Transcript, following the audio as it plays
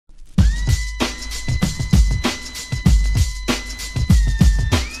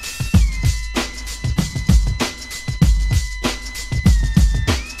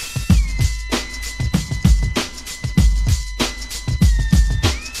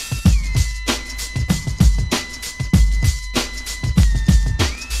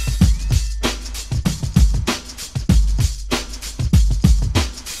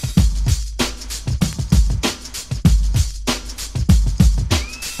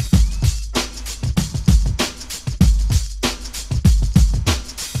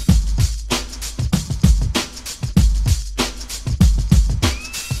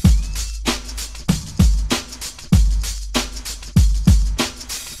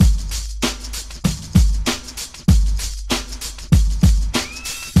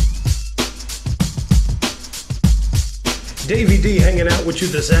Davey D hanging out with you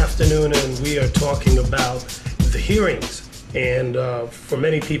this afternoon, and we are talking about the hearings. And for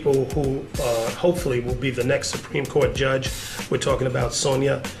many people who hopefully will be the next Supreme Court judge, we're talking about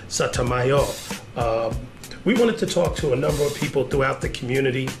Sonia Sotomayor. We wanted to talk to a number of people throughout the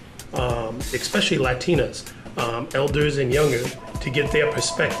community, especially Latinas, elders and younger, to get their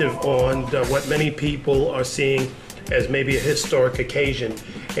perspective on what many people are seeing as maybe a historic occasion.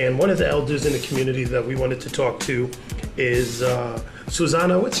 And one of the elders in the community that we wanted to talk to is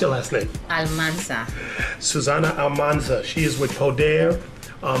Susana, what's your last name? Almanza. Susana Almanza. She is with PODER,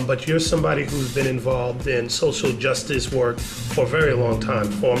 but you're somebody who's been involved in social justice work for a very long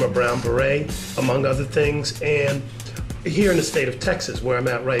time, former Brown Beret, among other things, and here in the state of Texas, where I'm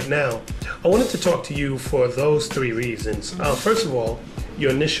at right now. I wanted to talk to you for those three reasons. First of all,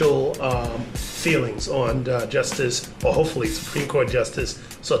 your initial feelings on Justice, or hopefully Supreme Court Justice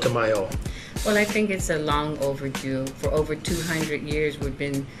Sotomayor. Well, I think it's a long overdue. For over 200 years, we've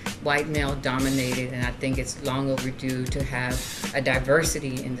been white male dominated, and I think it's long overdue to have a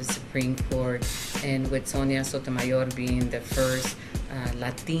diversity in the Supreme Court. And with Sonia Sotomayor being the first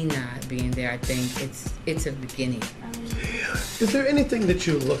Latina being there, I think it's a beginning. Is there anything that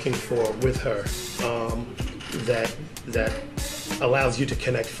you're looking for with her that allows you to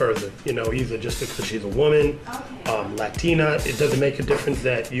connect further? You know, either just because she's a woman, Latina, it doesn't make a difference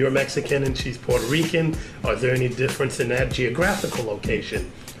that you're Mexican and she's Puerto Rican. Are there any difference in that geographical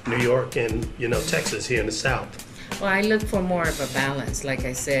location, New York and, you know, Texas here in the South? Well, I look for more of a balance. Like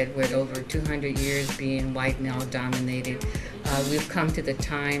I said, with over 200 years being white male dominated, we've come to the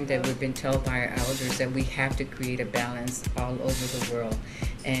time that we've been told by our elders that we have to create a balance all over the world.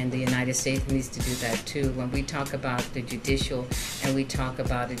 And the United States needs to do that too. When we talk about the judicial and we talk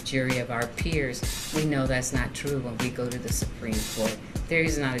about a jury of our peers, we know that's not true when we go to the Supreme Court. There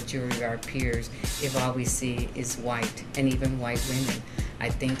is not a jury of our peers if all we see is white, and even white women. I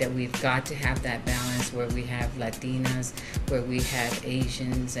think that we've got to have that balance where we have Latinas, where we have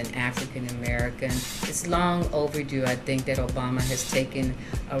Asians and African American. It's long overdue. I think that Obama has taken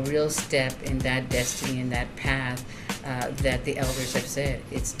a real step in that destiny, in that path that the elders have said.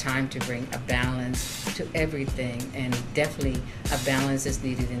 It's time to bring a balance to everything, and definitely a balance is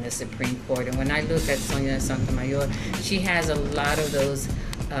needed in the Supreme Court. And when I look at Sonia Sotomayor, she has a lot of those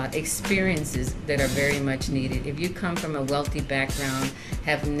experiences that are very much needed. If you come from a wealthy background,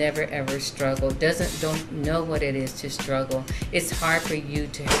 have never ever struggled, don't know what it is to struggle, it's hard for you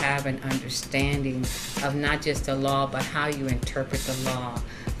to have an understanding of not just the law, but how you interpret the law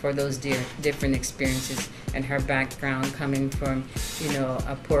for those different experiences. And her background coming from, you know,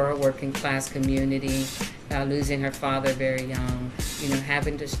 a poor working class community, losing her father very young, you know,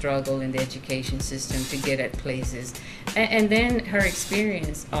 having to struggle in the education system to get at places. And then her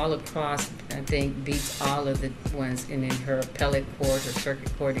experience all across, I think, beats all of the ones in her appellate court, her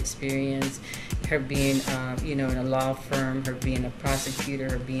circuit court experience, her being, you know, in a law firm, her being a prosecutor,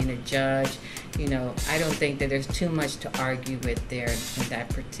 her being a judge. You know, I don't think that there's too much to argue with there in that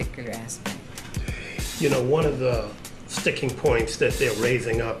particular aspect. You know, one of the sticking points that they're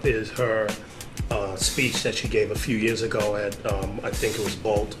raising up is her speech that she gave a few years ago at, I think it was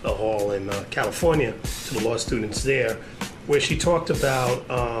Bolt Hall in California, to the law students there, where she talked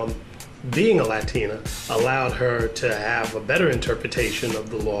about being a Latina allowed her to have a better interpretation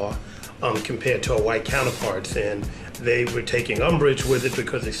of the law compared to her white counterparts. And they were taking umbrage with it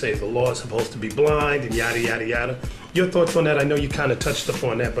because they say the law is supposed to be blind and yada, yada, yada. Your thoughts on that? I know you kind of touched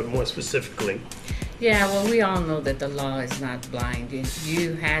upon that, but more specifically. Yeah, well, we all know that the law is not blind.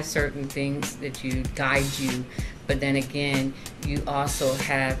 You have certain things that you guide you, but then again, you also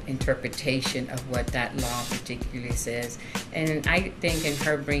have interpretation of what that law particularly says. And I think in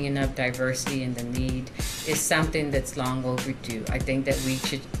her bringing up diversity and the need is something that's long overdue. I think that we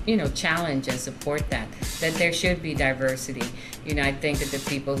should, you know, challenge and support that there should be diversity. You know, I think that the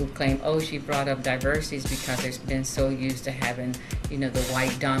people who claim, oh, she brought up diversity is because they've been so used to having, you know, the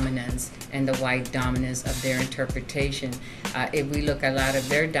white dominance and the white dominance of their interpretation. If we look at a lot of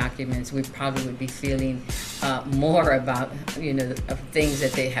their documents, we probably would be feeling more about, you know, of things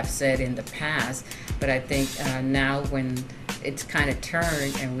that they have said in the past. But I think now when it's kind of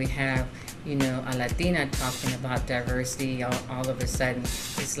turned and we have, you know, a Latina talking about diversity, all of a sudden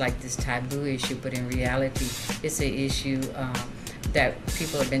it's like this taboo issue, but in reality it's an issue that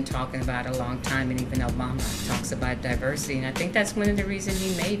people have been talking about a long time, and even Obama talks about diversity, and I think that's one of the reasons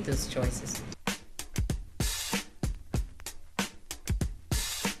he made those choices.